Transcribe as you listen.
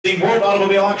The World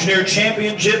Automobile Auctioneer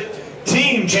Championship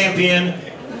Team Champion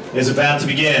is about to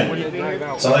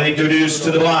begin. So I'd like to introduce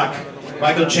to the block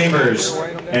Michael Chambers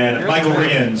and Michael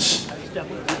Riggins.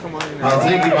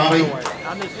 Thank you, Bobby.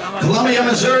 Columbia,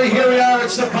 Missouri, here we are.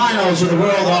 It's the finals of the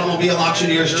World Automobile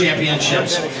Auctioneers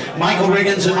Championships. Michael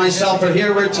Riggins and myself are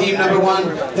here. We're team number one.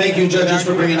 Thank you, judges,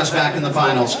 for bringing us back in the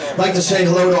finals. I'd like to say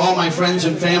hello to all my friends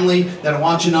and family that are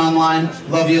watching online.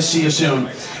 Love you. See you soon.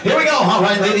 Here we go. All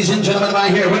right, ladies and gentlemen, right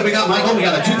here. What do we got, Michael? We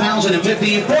got a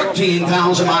 2015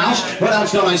 14,000 miles. What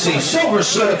else don't I see? Silver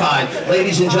certified.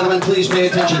 Ladies and gentlemen, please pay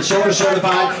attention. Silver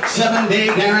certified,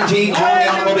 7-day guarantee on the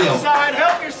automobile.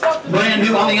 Brand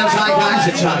new on the inside, guys.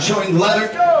 It's showing leather.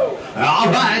 All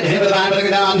right. Here to the bottom,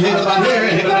 down. Here to the bottom, here.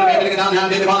 Here to the bottom, here to the bottom,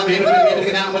 here to the bottom, here to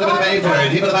the bottom, what do we pay for it?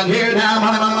 Here to the bottom, here, down,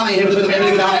 money, here to the bottom, here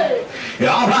to the bottom.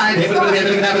 All right. Here to the bottom, here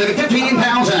to the bottom,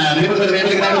 15,000. Here to the bottom, here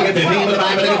to the bottom,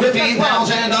 15,000.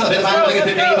 $15,000.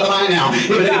 $15,000 now.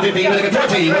 Here to the 15,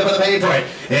 14. What do we pay for it?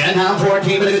 And now 14,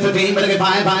 15, 5,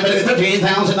 $15,000. Here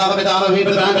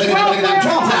to the bottom, 12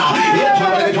 now. Here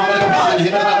to the bottom, 1. Here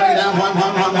to the bottom, down, 1.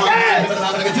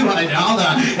 $200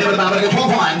 down, here to the bottom, 12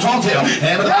 1, 12 2.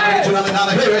 Here to the bottom,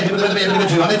 $200 here. Here to the bottom,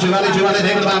 200.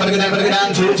 Here to the bottom,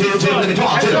 down, 2, 12 2.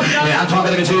 Yeah,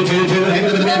 12 2. Here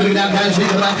to the bottom, down, guys.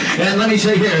 And let me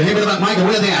say here, here to the bottom, Michael,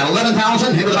 where are they at?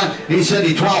 11,000. Here to the bottom, he said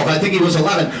he 12. I think he was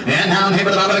 11. And down, here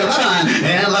to the bottom, 11.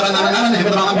 And 11. Here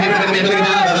to the bottom, here to the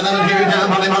bottom, 11. Here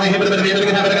down, money. Here to the bottom,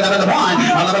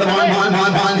 1.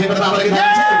 1. Here to the bottom, 3.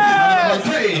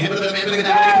 Here to the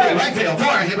bottom, right field,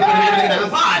 4. Here to the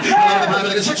bottom, 5.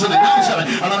 600, down 7.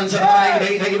 11 7,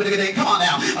 8. Come on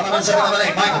now. 11 7,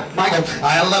 11 8. Michael.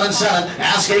 11 7.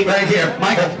 Ask 8 right here.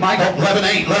 Michael. 11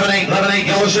 8.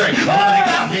 Yellow shirt. 11 8.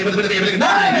 Down. Here to the 9.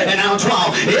 And now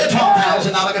 12. Here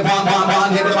 $12,000.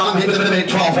 $1. Here to the bottom. Here to the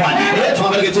 12 1. Here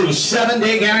 12 2.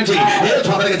 7-day guarantee. Here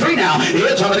 12 3 now.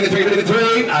 Here 12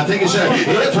 3. I think it's here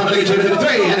 12 2.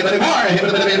 Anybody more? Here to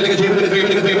the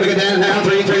 3. Now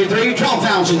 3.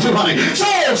 12,200.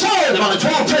 Sold. On a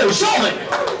 12 2. Sold it.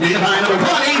 You can buy number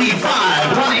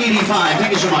 185.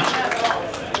 Thank you so much.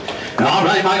 All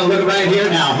right, Michael, look right here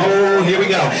now. Oh, here we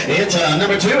go. It's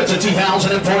number 2. It's a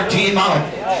 2014 model.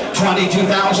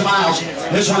 22,000 miles.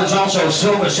 This one is also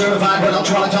silver certified. What else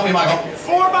you want to tell me, Michael?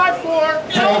 4x4.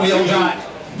 4-wheel drive.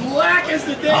 Black as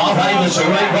the day. All right, it's a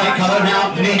right color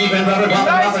now. Navy and rubber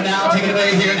now. Take it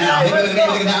away here now. Hit it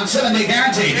down. 7-day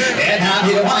guarantee. And now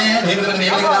hit it one end. Hit it down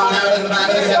now.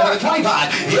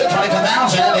 25. Hit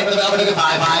 25,000. Hit it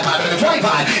 5.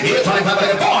 25. Hit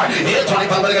 25. 4. Hit 25.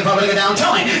 Down.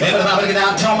 Tell me. Hit it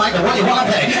down. Tell Michael what you want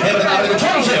to pay. Hit it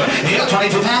 22. Hit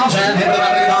 22,000. Hit it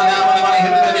down now.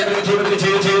 Hit it 22.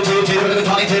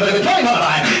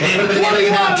 25. Hit it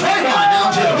down. 21 now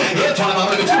 2. Hit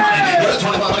 25.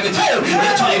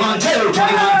 21 2,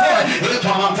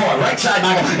 21 4, 4, right side,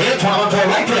 Michael. 21 4,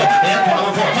 right field.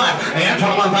 21 4, 5, and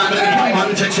 21 5,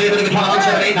 21 6, 21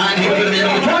 7, 8, 9,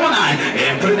 21 9,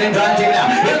 and put it in, drive, take it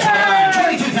out.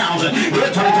 22,000,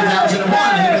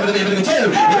 22,001,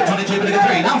 22,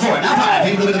 3, now 4, now 5,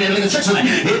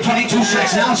 600, 22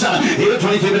 6, now 7,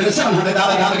 22 700, get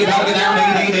down,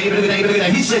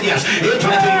 he said yes. 22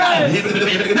 9,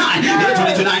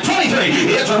 22 9, 23,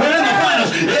 it's a win in the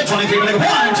finals. 23 1 2,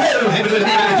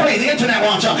 the internet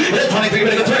wants up. 23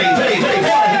 3, 4,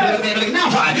 now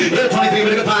 5.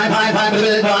 23 5,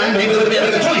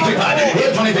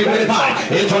 23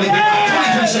 5,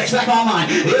 23 6, back online.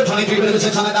 23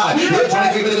 600 down.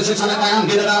 23 600 down.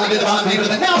 Get it on the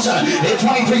bottom. Now 7.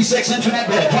 23 6 internet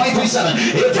bid. 23 7.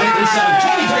 23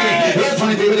 7.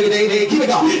 23 8. Keep it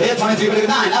going. 23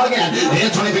 9. Now again.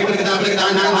 23 9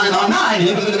 on 9. 9.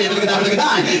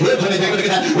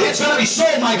 It's gonna be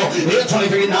sold, Michael.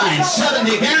 23 9.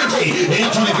 7-day guarantee.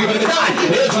 23 9.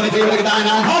 23 9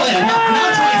 on hold in.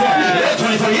 Now 24.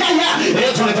 24.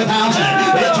 Yeah.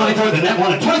 24,000. 24. The net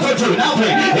one. 24 2. Now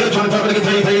 3. 24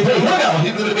 3. Here we go.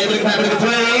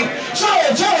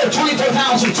 Sold.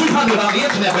 24,200 on the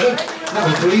internet bid.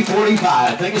 Number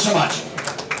 345. Thank you so much.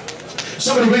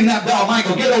 Somebody ring that bell,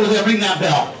 Michael. Get over there. Ring that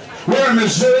bell. We're in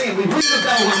Missouri and we ring the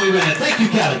bell when we win it. Thank you,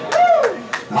 Kevin.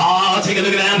 Oh, take a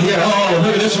look down here. Oh,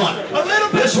 look at this one. A little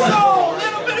bit of soul.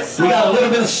 We got a little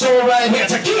bit of soul right here.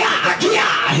 It's a Kia.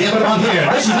 Here, but on here.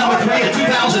 This is number 3 of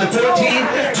 2014.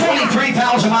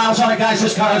 23,000 miles on it, guys.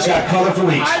 This car's got color for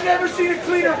weeks. I've never seen a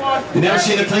cleaner one. You never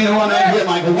seen a cleaner one right here,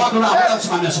 Michael. Walk around. What else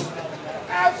am I missing?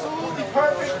 Absolutely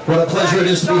What a pleasure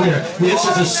it is to be here. This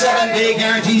is a 7-day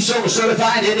guarantee, silver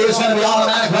certified. It is going to be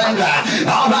automatic right back.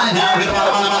 All right, now, hit the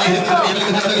bottom of the money. Hit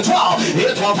the 12.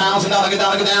 Hit $12,000. Get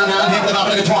down now. Hit the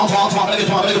bottom of the 12. 12. Pretty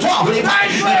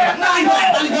tight.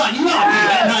 991. You know.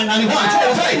 991.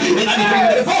 203.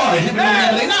 93. 4. Hit the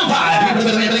 95. Hit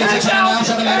the 6. 7.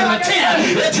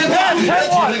 10. Hit the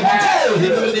 1. Hit the 2.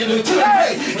 Hit the 2.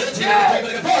 Hit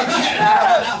the 4. Go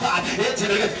ahead. Now 5. Hit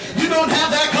the. You don't have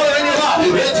that color in your lot.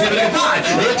 Hit the 5.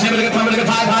 It's him to get 5.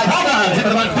 Hold on. Hit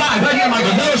the 5. Right here,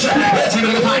 Michael. No, sir. It's him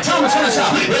to get 5. Tell him it's going to sell.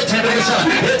 It's him to get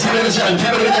 7. It's him to get 7.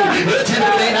 It's him to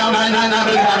get 8. Now 9. 11.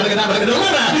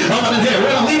 Here.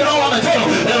 We're going to leave it all on the table.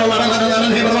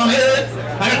 11. Hit it on it.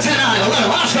 I got 10, 9, 11.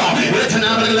 Last call. It's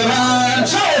 11.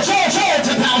 Sold.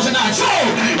 10,009. Sold.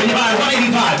 And you buy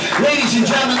 185. Ladies and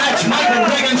gentlemen, that's Michael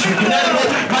Riggins from Connecticut.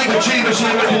 Michael Chambers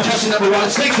here with contestant number 1.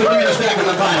 Thanks for bringing us back in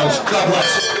the finals. God bless.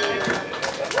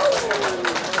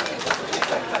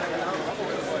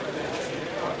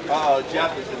 Oh,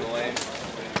 Jeff is in the lane.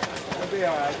 He'll be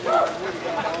all right.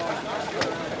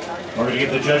 We're going to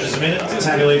give the judges a minute to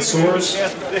tabulate scores.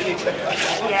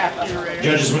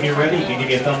 Judges, when you're ready, you can give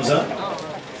me a thumbs up.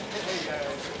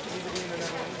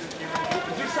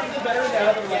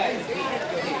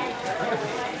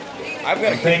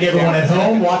 Thank everyone at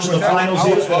home watching the finals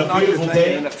here. It's been a beautiful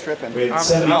day. We had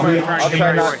 73 I'll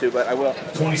try not to, but I will.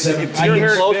 27 teams. And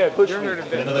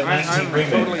another 19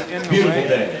 ringmates. Beautiful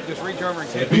day.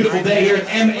 And a beautiful day here at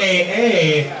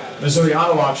MAA Missouri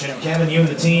Auto Auction. Kevin, you and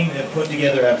the team have put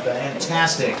together a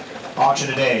fantastic auction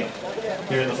today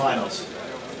here in the finals.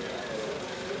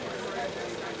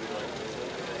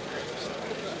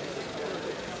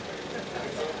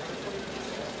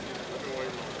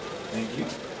 Thank you.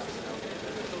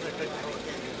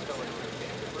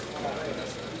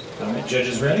 All right,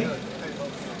 judges ready?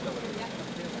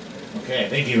 Okay,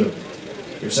 thank you.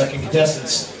 Your second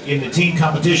contestants in the team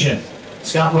competition,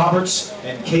 Scott Roberts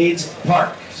and Cade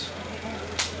Parks.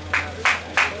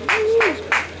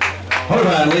 All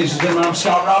right, ladies and gentlemen, I'm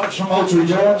Scott Roberts from Moultrie,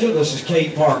 Georgia. This is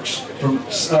Cade Parks from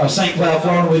St. Cloud,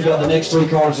 Florida. We've got the next 3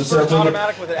 cars to sell to you.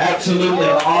 Absolutely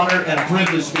an honor and a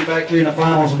privilege to be back here in the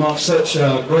finals amongst such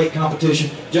great competition.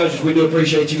 Judges, we do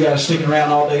appreciate you guys sticking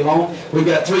around all day long. We've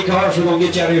got 3 cars. We're going to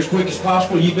get you out of here as quick as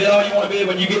possible. You bet all you want to be.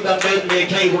 When you get done betting me and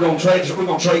Cade, we're going to trade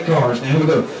cars. Now, here we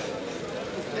go.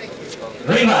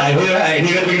 Green light, we're right.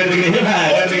 Hit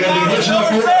high. Hit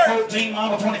number 14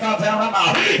 model, 25 pound right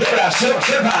now. Hit right, silver,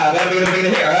 certified. Here.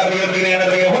 Hit right,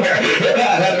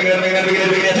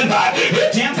 10-5.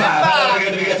 Hit 10-5.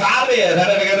 5 bid.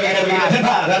 10-5.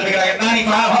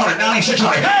 9,500,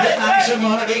 9,600. Hit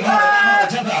 9,700, 800,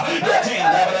 10,000. Hit 10.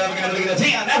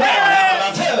 10.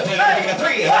 Now 2,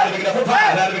 3, 4,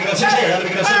 5, 6 here. 7,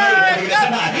 8, 9.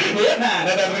 Hit 9.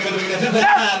 Hit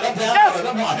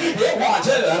 1,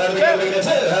 2. Hit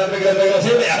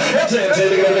 2, 3, 3,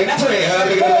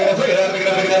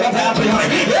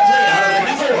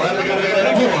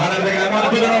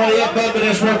 but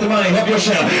it's worth the money. Help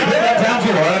yourself. Down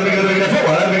 4.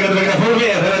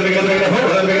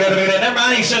 Never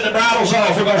mind, he said the bridle's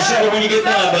off. We're going to sell it when you get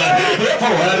done, bud. Hit 4.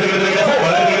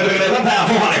 Down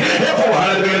 400.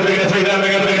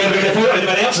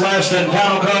 Anybody else less than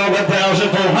final call?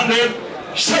 1,400.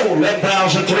 Sold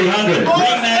 11,300. Ring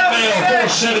that bell.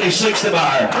 476 the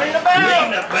buyer. Ring the bell.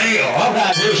 All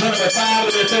right, here's number 5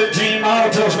 of the 13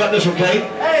 model. Tell us about this one, Kate.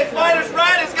 Hey, Spider's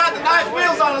right. It's got the nice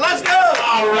wheels on it. Let's go.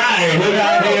 All right. We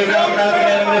got here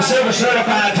the silver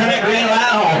certified. Turn it green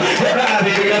light on. Hit right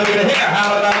here. We got to get here.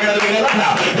 How about we got to get it up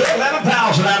now?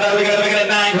 11,000. Now we got to get it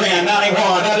 9 grand.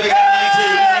 91. Now we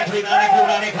got 92, 93,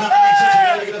 94, 95, 96. We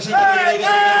got to get it 7, 8, 8,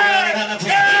 8, 9,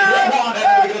 10. 1.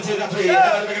 Now we got to get it 2, 3.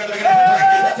 Now we got to get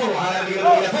it 4. How did we get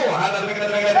to 4? How did we get to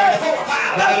 4?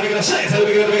 5. How did we get to 6? How did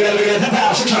we get to 10,600? 7.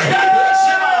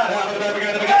 How did we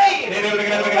get to 8? How did we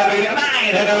get to 9?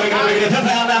 How did we get to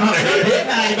 10,900? Hit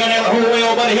 9. You better have the whole way,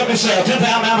 old buddy. Help yourself.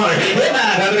 10,900. Hit 9.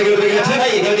 How did we get to 10?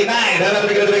 8? How did we get 9? How did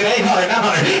we get to 800?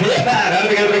 900. Hit 9. How did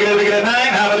we get to 9?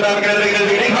 How did we get to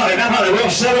 800? 900.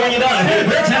 We'll settle when you're done. Hit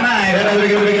 10. 9. How did we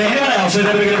get to anyone else? How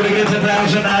did we get to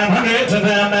 10,900?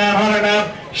 10,900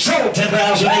 now. Sold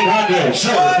 10,800.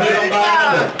 Sold. Put it on by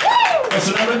number. What's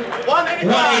the number?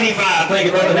 185. Thank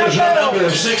you, brother. Here's your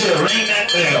number 6. Ring that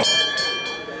bell.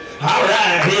 All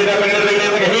right.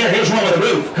 Here's one with a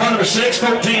roof. Car number 6,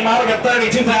 14 model. Got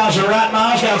 32,000 right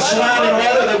miles. Got sliding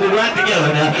leather that will right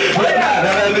together now.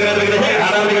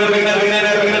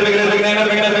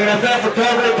 left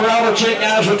recovery for all the chick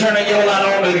guys. We'll turn that yellow light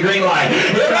on to the green light.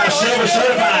 Everybody silver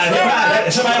certified.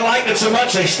 Everybody, somebody liked it so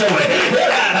much they stole it.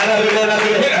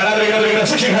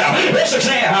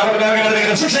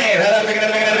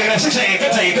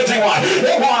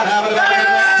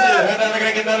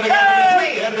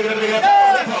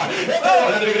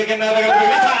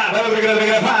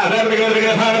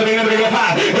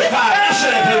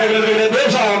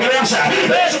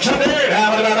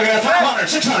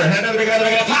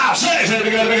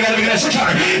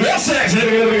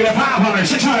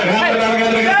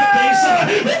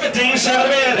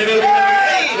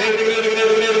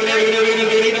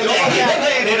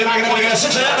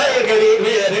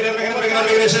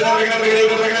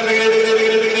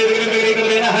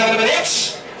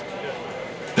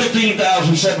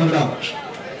 $15,700.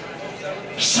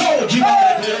 Sold you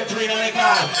out at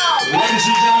 $395. Ladies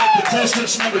and gentlemen,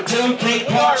 contestants number 2, Kate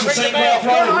Parks of St. Paul,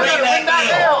 Florida, ring that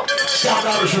bell. Scott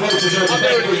Roberts from Oaks, Missouri.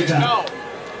 Thank you for your time.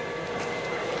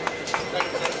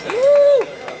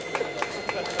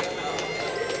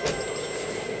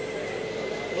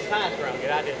 What time's wrong? I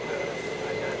didn't.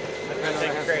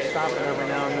 Stop it every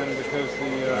now and then because the.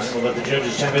 We'll let the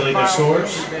judges tabulate their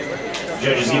scores.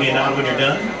 Judges give you a nod when you're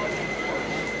done.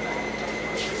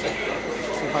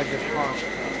 See if I just pause.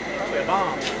 A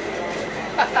bomb.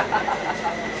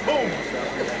 Boom.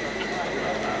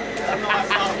 I don't know if it's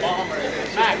not a bomb or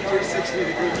anything. Mac,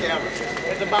 360-degree camera.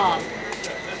 It's a bomb.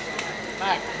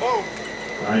 Mac, boom.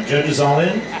 All right, judges all in?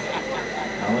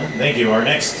 All in. Thank you. Our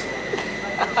next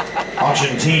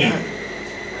auction team,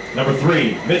 number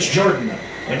 3, Mitch Jordan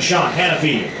and Sean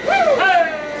Hannafy.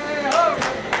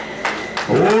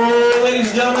 Oh, ladies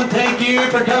and gentlemen, thank you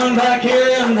for coming back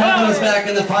here and having us back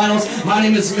in the finals. My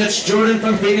name is Mitch Jordan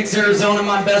from Phoenix, Arizona,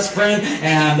 my best friend,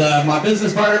 and my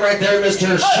business partner right there,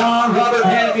 Mr. Sean Robert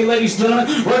Hannafy. Ladies and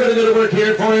gentlemen, we're going to go to work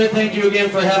here for you. Thank you again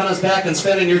for having us back and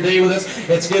spending your day with us.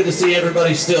 It's good to see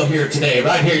everybody still here today.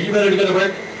 Right here. You ready to go to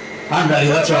work? I'm ready.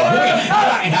 Let's roll. Here we go. All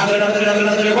right. What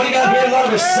do you got here?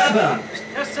 Number 7.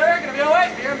 Yes, sir. Gonna be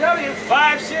 08 BMW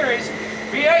 5 Series.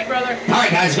 V8, brother. All right,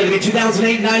 guys, going to be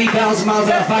 2008, 90,000 miles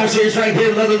on a 5 Series right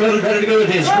here. Ready to go with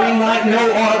his green light, no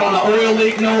ARB on the oil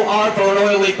leak, no ARB for an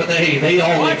oil leak, but they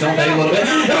all leak, don't they, a little bit?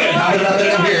 Okay,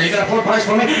 here. You got a 4 price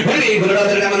for me? Here. What do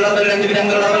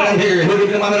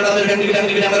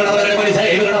you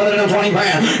say? 20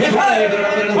 grand. 20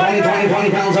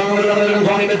 pounds on 20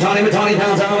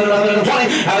 pounds on 20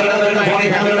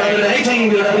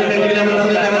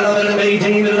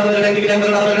 18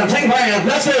 10 grand.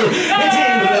 Let's go.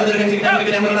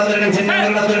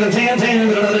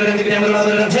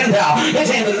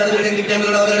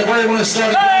 We're going to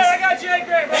start. I got you 8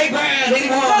 grand. 8 grand,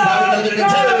 81.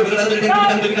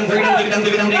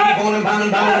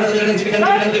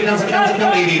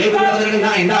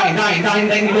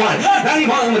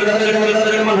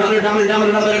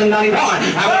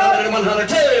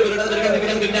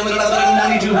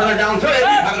 9200 down 3.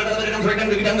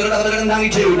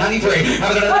 92, 93,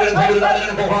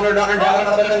 400 down 95,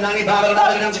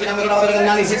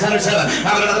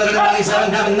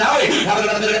 9607,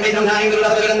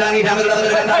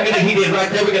 97, he did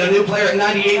right there. We got a new player at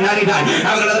 98, 99,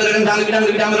 98,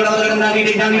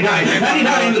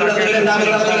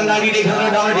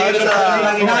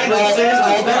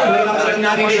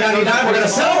 99, we're going to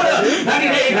sell it.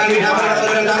 98, 98,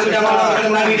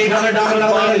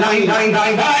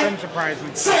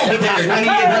 sold it there.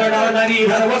 $9,800,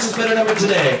 $9,800. What's his bidder number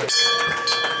today?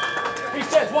 He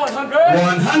says 100.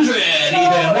 100, even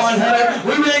 100.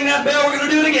 We ring that bell. We're going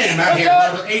to do it again. Right here,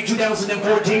 number 8,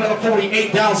 2014, number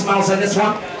 48,000 miles on this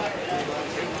one.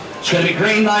 It's going to be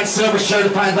green light, silver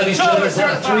certified, ladies and gentlemen. Is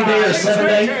that a 3-day or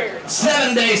 7-day?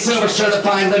 7-day silver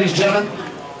certified, ladies and gentlemen.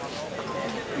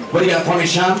 What do you got for me,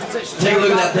 Sean? Take a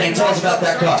look at that thing. Tell us about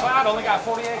that car. I only got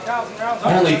 48,000 rounds.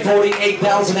 Only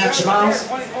 48,000 action miles?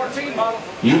 2014 model.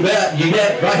 You bet, you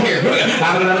get right here. Here we go.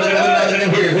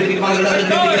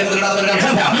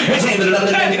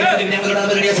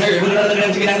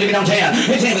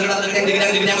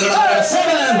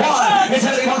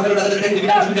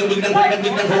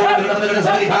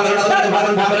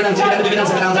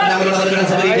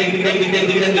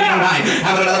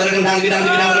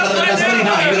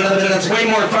 That's way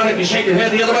more fun if you shake your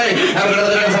head the other way.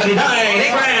 79,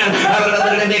 8 grand.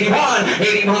 81,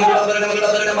 8100,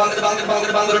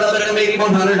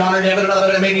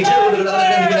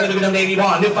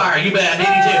 81, new fire, you bet. 82,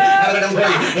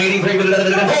 83,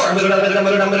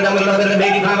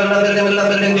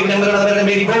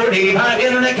 84, 85,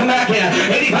 internet, come back in.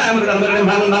 85,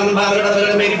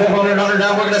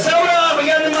 8400, we're gonna sell it up. We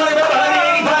got the money,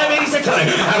 85, 86.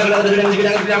 $600. Have another $700.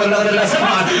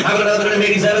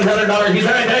 $8,700. He's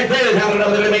right there. Have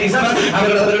another $87. Have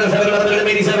another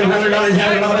 $8,700.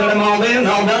 Have another all in,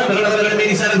 all done. Another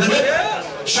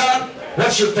 $87. Sean,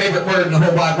 what's your favorite word in the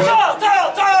whole wide world? Salt.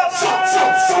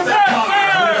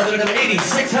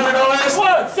 $8,600.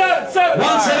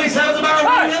 177 is about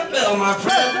right bill, my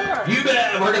friend. You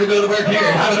bet. We're gonna go to work here.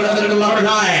 Have another number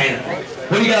 9.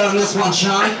 What do you got on this one,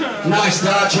 Sean? Nice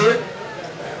dodge here.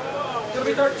 It'll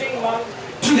be 13 miles.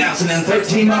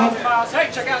 2013 model.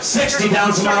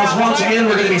 60,000 miles. Once again,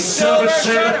 we're going to be silver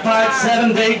certified,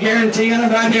 7-day guarantee on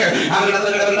it right here. I'm going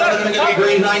to be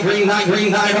green 9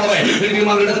 all the way.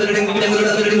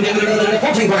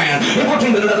 14 grand.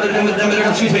 14,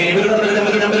 excuse me. 14,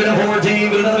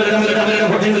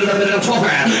 12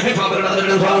 grand.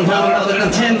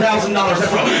 $10,000.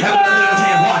 That's right.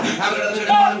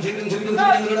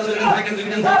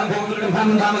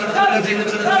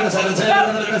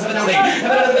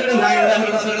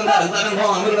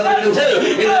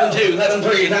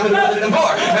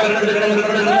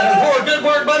 Good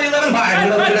work, buddy. 11.5.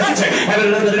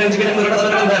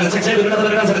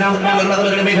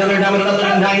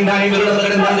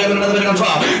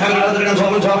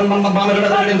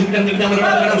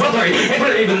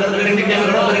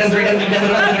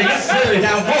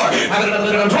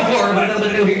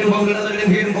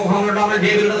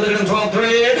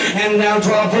 And now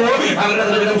 12.4. Have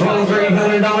another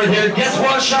 $12,300 here. Guess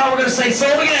what, Sean? We're going to say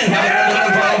sold again. Have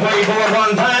another $12,300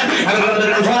 one time. Have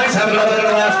another twice. Have another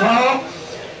last call.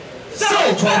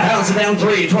 Sold. 12,000 down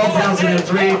 3. 12,000 down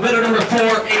 3. Bidder number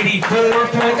 484.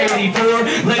 484.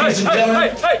 Ladies and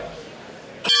gentlemen.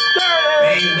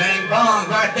 Bang, bang, bong.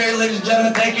 Right there, ladies and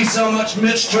gentlemen. Thank you so much,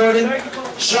 Mitch Jordan.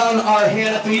 Sean R.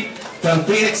 Hannafy from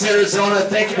Phoenix, Arizona.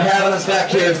 Thank you for having us back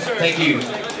here. Thank you.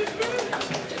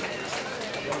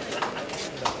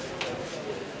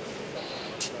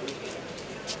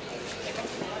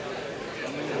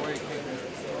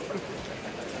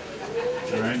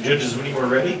 All right, judges, when you are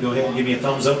ready, go ahead and give me a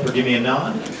thumbs up or give me a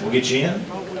nod. We'll get you in.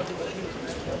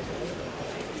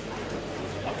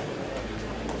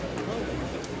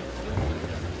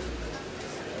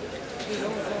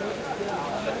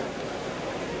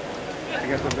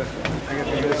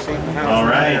 All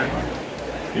right.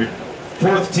 Your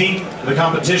fourth team of the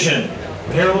competition,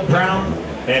 Harold Brown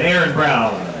and Aaron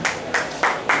Brown.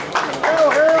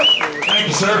 Thank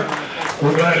you, sir.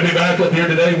 We're glad to be back up here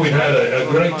today. We've had a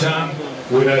great time.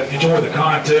 We've enjoyed the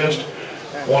contest.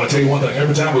 I want to tell you one thing.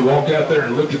 Every time we walked out there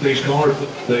and looked at these cars,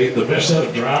 the best set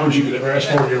of drivers you could ever ask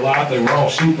for in your life. They were all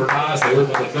super nice. They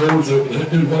opened the doors. They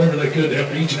did whatever they could to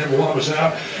help each and every one of us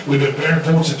out. We've been very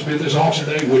fortunate since we did this auction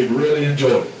day. We've really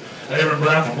enjoyed it. Aaron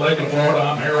Brown from Lakeland, Florida.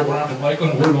 I'm Harold Brown from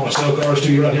Lakeland. We're going to sell cars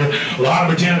to you right here. A lot of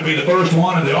them pretend to be the first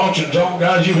one in the auction zone.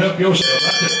 Guys, you help yourself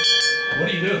right there. What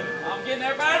are you doing? I'm getting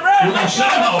everybody ready. We're going to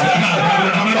sell them all.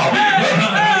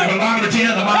 A lot of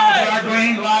pretend the miles are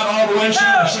green, light all the way,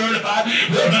 certified.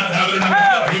 Give it a number.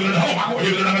 Give it a number.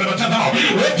 Give it a number. 10,000, 9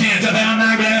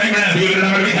 grand, 8 grand. Give it a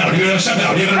number. Give it a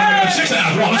 7,000. Give it a number.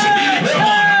 6,000. Well, listen. 1,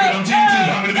 10, 2,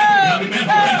 100,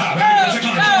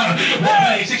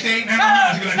 68, 7,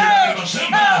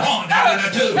 1,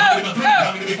 2, 3,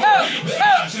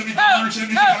 4, 7,500,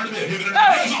 7,600 bid. Give it a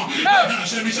number.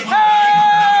 7,700.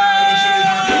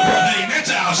 That's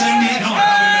out.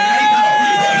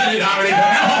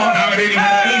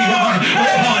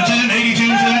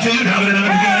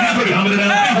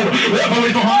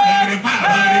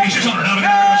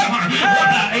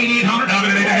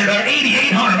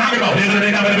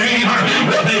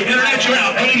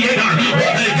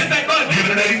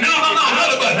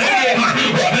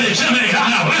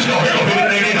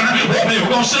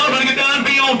 7,000 get done,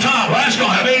 be on top. Let's go.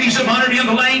 Have 8,700 in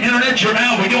the lane. Internet, you're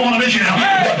out. We don't want to miss you now.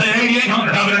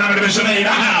 8,800.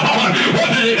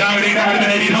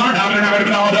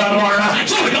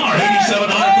 So the car, 8,700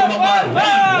 from the bar.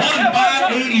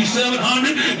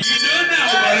 1,587,800. You do it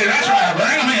now, buddy. That's right.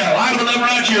 Bring them in. Live with them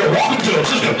right here. Welcome to it.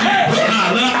 System.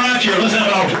 Let them right here. Let's have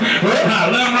it auction.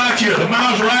 Let them right here. The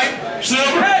miles right.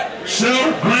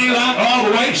 Silver, green light all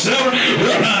the way. Silver.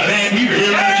 And you're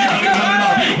here right here.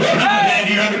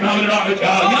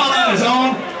 Yellow light is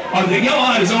on, or the yellow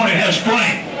light is on, it has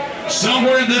flame.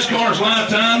 Somewhere in this car's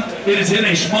lifetime, it has hit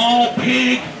a small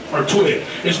pig or twig.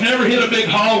 It's never hit a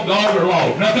big hog, dog, or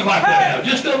log. Nothing like that.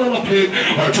 Just a little pig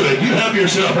or twig. You help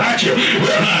yourself right here.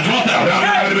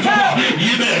 12,000.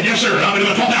 You bet. Yes, sir.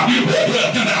 12,000.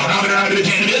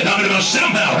 10,000.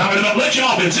 7,000. Let you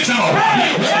off in 6,000.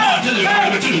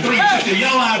 1, 2, 3, 60.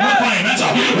 Yellow light with flame. That's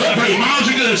all. 3 miles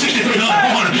are good. 6,300.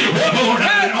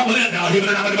 400. All with it now. Give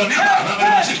it another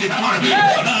 6,500.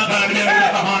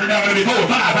 500. to be 4,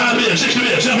 5, 5 bid, 6 to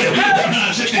bid, 7 bid,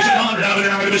 60, 700, now we're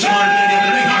going to be 700,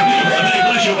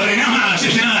 bless you, buddy. Now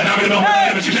 69, now we're going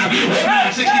to be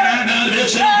 69, 69, now the bid,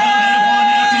 7,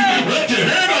 1, 2, up to,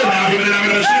 there we go, now we're going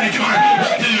to be 7,200,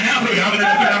 up to, now 3, now we're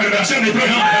going to be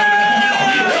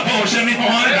 7,300, up 4,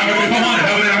 7,400, now we're going to be 400,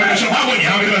 now we're going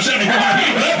to be 7,400,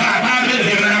 up 5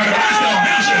 bid, now we're going to be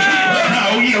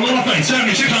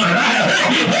 7,600. I have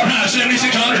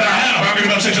 7,600. I have. I'm going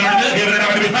to go 600. Give it an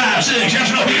hour to be 5, 6. Yes,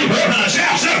 no. 7,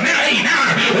 now 8,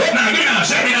 9. Now good now.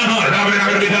 7,900. I'm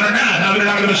going to be 109. I'm going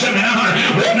to be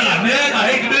 7,900. Ned,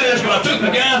 I hate to do this, but I took the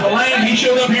guy on the land. He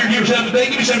showed up here and gave us today.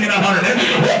 Give me 7,900.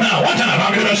 Now one time.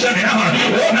 I'm going to go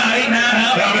 7,900. Now 8, 9.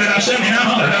 I'm going to go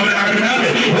 7,900. I'm going to go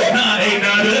 8, 9.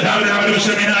 I'm going to go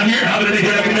 79 here. I'm going to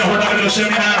go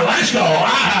 79. Let's go.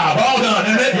 I have all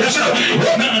done. Yes, sir.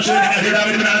 Now 79 here. I'm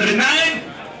going to be 9.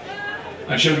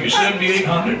 I showed you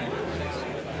 7,800,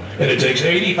 and it takes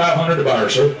 8,500 to buy her,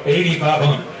 sir.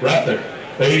 8,500, right there.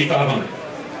 8,500.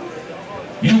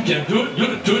 You can do it, do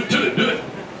it, do it, do it, do it.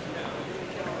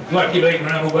 Would you like to give 8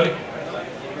 grand away?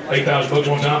 8,000 bucks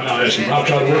one time, and I'll ask him. I'll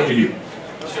try to work for you.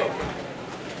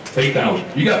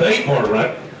 8,000. You got the 8 part,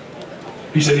 right?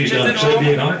 He said he's done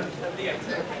 7,800.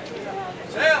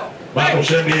 Michael,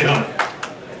 7,800.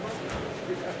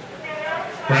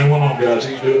 Bring one on, guys.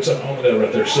 He's doing something on that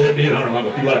right there. 7,800.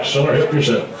 If you'd like to sell her, help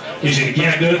yourself. He said he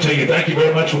can't do it until you thank you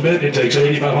very much for bidding. It takes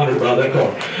 8,500 to buy that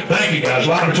car. Thank you, guys.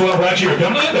 Lot number 12 right here.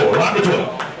 Come to the door. Lot number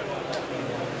 12.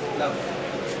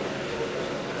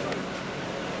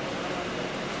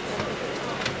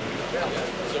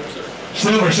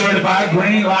 Silver certified,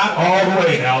 green light all the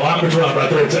way. Now, lot number 12 right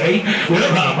there. It's 8.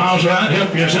 Miles right.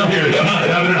 Help yourself here.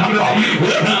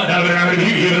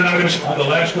 On the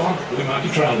last car, we might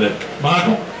have tried that.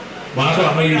 Michael,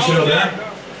 I know you're still there.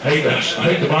 Hey, guys, I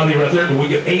hate to bother you right there, but we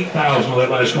get 8,000 on that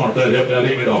last car. If that helped out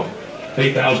him at all.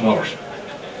 $8,000.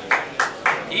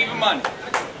 Even money.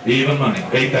 Even money.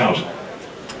 8,000.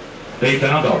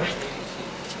 $8,000.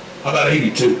 How about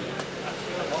 82?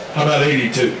 How about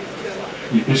 82?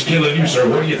 It's killing you, sir.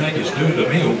 What do you think it's doing to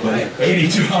me, old buddy?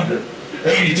 8,200.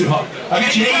 8,200. I'll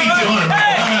get you 8,200, man.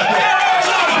 How about that?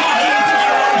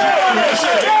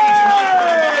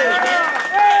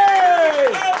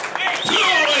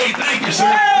 Thank you,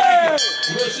 sir.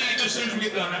 We'll see you as soon as we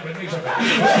get done. 12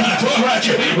 right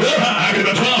here. I'm going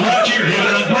to 12 right here.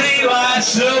 Green light,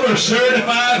 silver,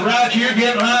 certified right here.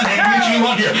 Get in line and get you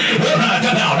one here. 10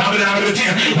 down. I'm going to 10.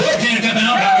 10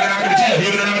 down. I'm going to 10.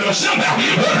 Give it another 7 down.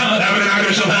 I'm going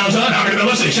to 7 down, son. I'm going to,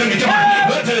 let's see, 72.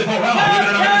 Let's do it for round. Give it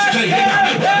another 6. I'm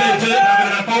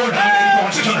going to 4. I'm going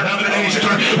to 600. I'm going to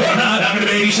 8,600. I'm going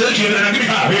to 86. Give it another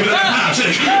 5. Give it another 5,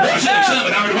 6. 6,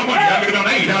 7. I'm going to 1 more. I'm going to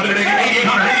 8. I'm going to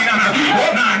 8,800. 9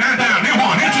 down. Now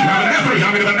 1. Now 2. I'm going to 3.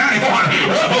 I'm going to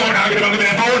 9,400. 4. I'm going to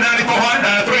 4.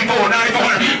 9,400. 3, 4.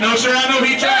 9,400. No, sir, I know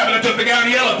he tried, but I took the guy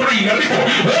in yellow. 3. You got to be 4.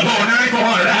 4.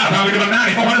 9,400. I'm going to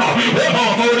 9,400. 4.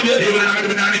 4. Give it. I'm going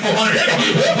to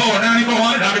 9,400. 4.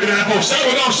 9,400. I'm going to 9,400. So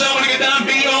we're going to sell when I get done.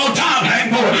 Be on top. Hang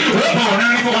 4. 4.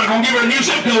 9,400. I'm going to give her a new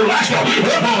zip code. Last go. 4.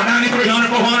 9,300.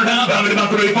 400 down. I'm going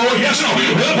to be 4. Yes, no.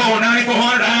 4.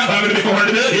 9,400 down. I'm going to be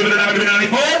 400 bid. Give it. I'm going to be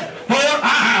 94. 4.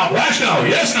 I have. Last go.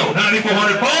 Yes, no.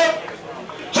 9,400. 4.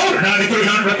 Sold her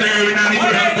 9,300 right there.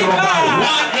 9,300.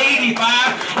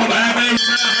 185 on behalf of Aaron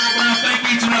Brown. Thank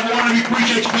each and every one of you.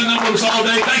 Appreciate you putting up with us all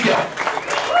day. Thank you.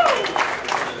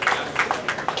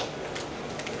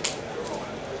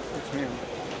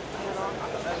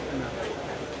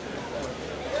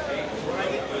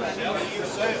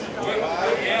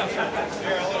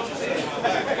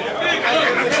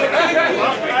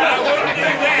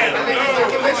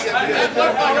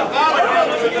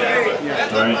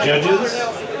 All right, judges.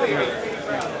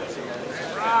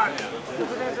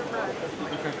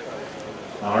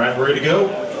 All right, we're ready to go.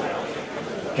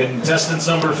 Contestants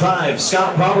number 5,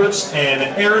 Scott Roberts and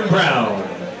Aaron Brown.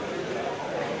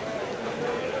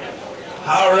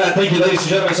 All right, thank you, ladies and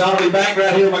gentlemen. It's an honor to be back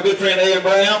right here with my good friend Aaron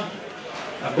Brown.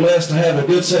 I'm blessed to have a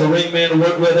good set of ring men to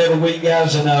work with every week,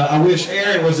 guys, and I wish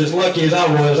Aaron was as lucky as I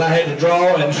was. I had to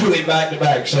draw and really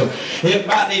back-to-back, so it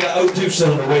might need an 02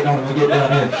 cylinder waiting on him to get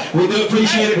down here. We do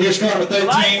appreciate it. Here's car number 13,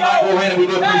 Michael Weiman, and we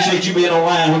do appreciate you being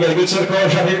online. We got a good set of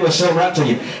cars right here. Let's sell them right to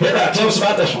you. Here, right, tell us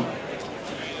about this one.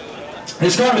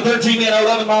 It's car number 13, being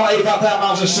 11 mile, 85,000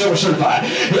 miles, is silver certified.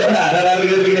 Here, right, here,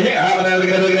 8,000. 8,000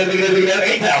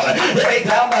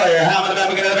 there. How many of them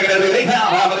are going to get 8,000?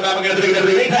 How many of them are going to get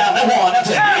 8,000? That one,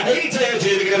 that's it. 82,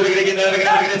 3,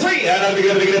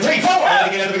 4, 4,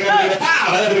 5, 6,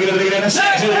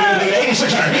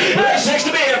 6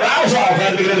 to bid. I was off.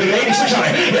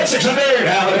 8,600. 600.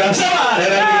 How many of them?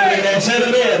 7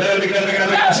 bid.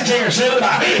 6 here. 7 to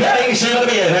 5. 87 to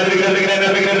bid.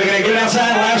 Get it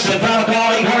outside. Last and final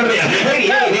call. 800 to bid.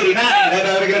 88, 89.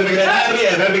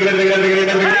 88,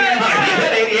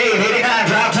 89.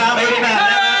 Drop time 89.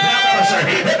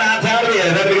 Hit 9 time to bid.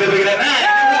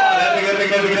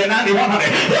 9100.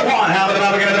 Hit 1. How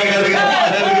about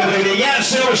it? Yes,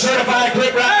 silver certified.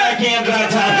 Click right back in. Drop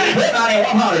time. Hit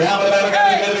 9100. How about it?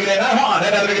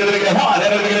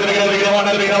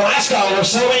 Last call. We're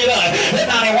so many done. Hit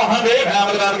 9100.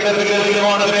 How about it?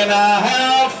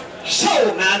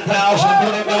 Sold 9,000.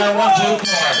 Put it down. 1, 2, 4.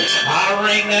 I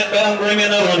ring that bell and bring me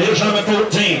another one. Here's number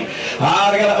 14.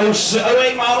 I got a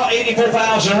 08 model,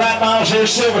 84,000 right miles here,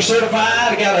 silver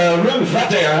certified. I got a roof right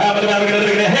there. How about it?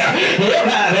 Here. Hit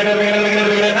 9,000.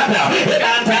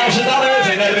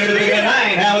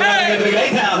 How about it?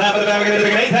 8,000. How about it?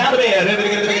 8,000 to bid.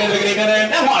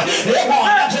 Now one. Hit 1.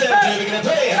 2, 3.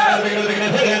 How about it? 4.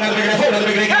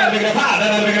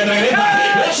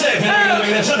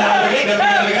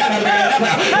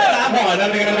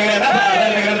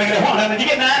 Did you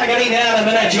get 9? I got 8 out of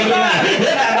the net. You got 9.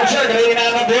 I'm sure I got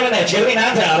 89 up there in the net. You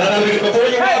got 9,000. Before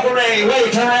you walk away,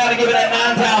 wait, turn around and give it that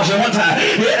 9,000 one time.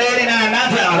 Hit 89,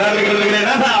 9,000. Hit 9.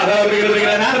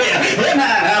 Hit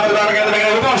 9.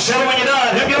 We're going to sell it when you're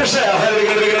done. Help yourself.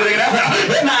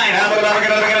 Hit 9.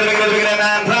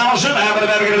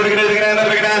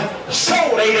 9,000.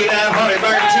 Sold 8,900.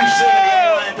 Back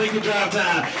 279. Thank you, drive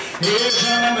time. Here's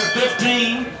number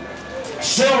 15.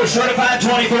 Silver certified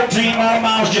 2014 model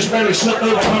miles, just barely slipped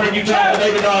over 100. You talk to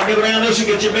baby dog. Get around this and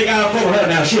get your big eye full of her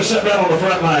now. She'll sit right on the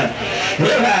front line.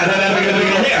 Real high.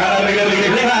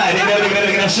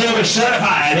 Silver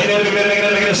certified.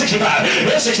 65.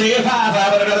 65. 6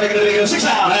 out. 6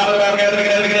 out.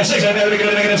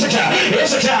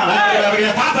 6 out.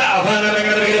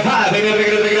 5,000. 35.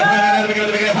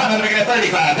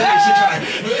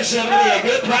 36.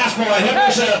 Good price boy. Hit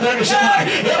yourself.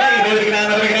 37.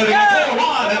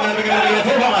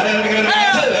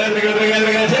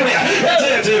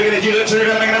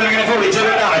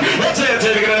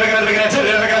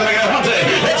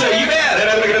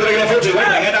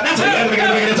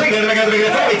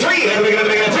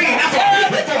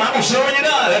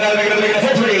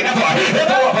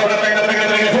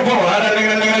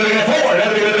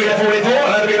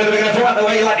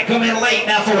 Come in late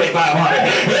now, 4,500.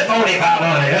 Hit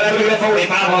 4,500.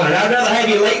 4,500. I'd rather have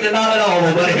you late than not at all,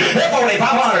 buddy. Hit 4,500.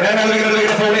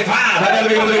 45.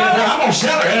 I'm gonna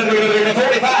sell her. 45.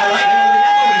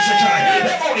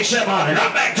 Hit 4,700.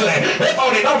 Right back to it. Hit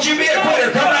 40. Don't you be a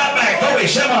quitter. Come right back.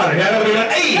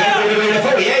 4,700. 8.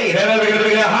 48.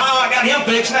 I got him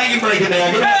fixed. Now you break it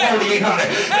down. Give me 4,800.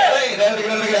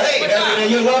 Hey,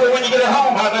 you love it when you get it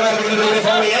home.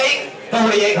 48.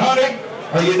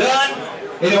 4,800. Are you done?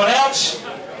 Anyone else?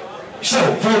 So,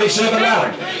 $47.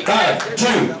 5, 2, 3,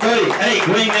 8.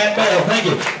 Ring that bell. Thank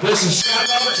you. This is Scott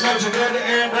Roberts, Motion Gardner,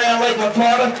 Aaron Brown, Lakeland,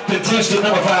 Florida. Contestant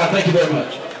number 5. Thank you very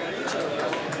much.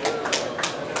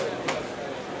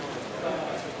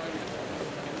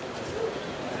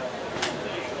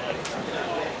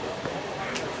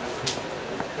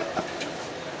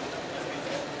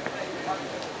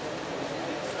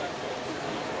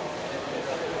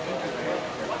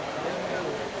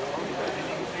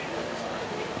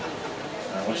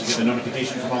 Once you get the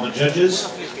notification from all the judges,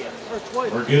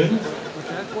 we're good.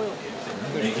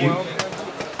 Thank you.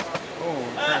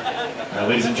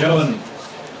 Ladies and gentlemen,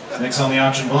 next on the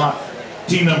auction block,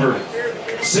 team number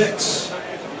 6,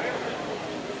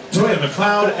 Toya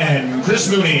McLeod and Chris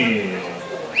Mooney.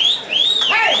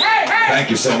 Thank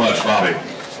you so much, Bobby.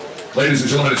 Ladies and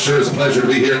gentlemen, it sure is a pleasure to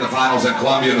be here in the finals in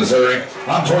Columbia, Missouri.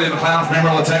 I'm Toya McLeod from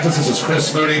Amarillo, Texas. This is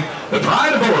Chris Mooney, the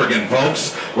pride of Oregon,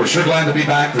 folks. We're sure glad to be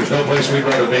back. There's no place we'd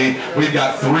rather be. We've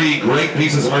got 3 great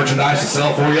pieces of merchandise to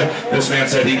sell for you. This man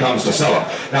said he comes to sell them.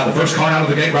 Now, the first car out of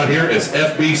the gate right here is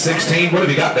FB16. What have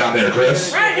you got down there,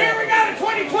 Chris? Right here, we got a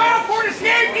 2012 Ford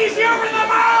Escape, easy over the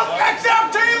mouth.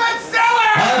 XLT, let's sell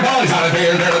it! Our boys out of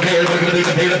here,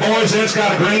 the boys, it's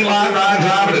got a green line ride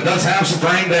drive, but it does have some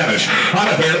frame damage. On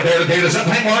a does that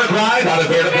thing work right? On a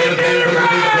perfect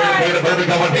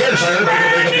going here, sir.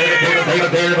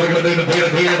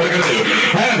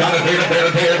 And got a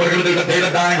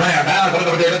diagram. Now I'm going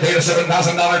to do $7,000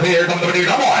 here. I'm going to do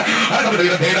no more. I'm going to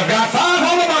do I've got 5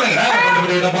 on the money. Now I'm going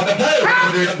to do $2. I'm going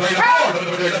to do $4. I'm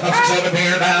going to do $7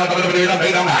 here. Now I'm going to do $8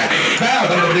 on 9. Now I'm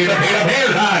going to do $8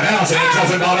 here. Now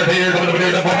 $6,000 here. I'm going to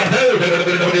do $2. I'm going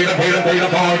to do $4. I'm going to do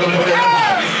 $5.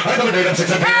 I'm going to do $6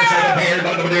 here. $7 here.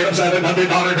 I'm going to do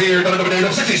 $700 here. I'm going to do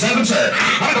 $67, sir.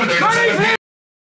 I'm going to do $7 here.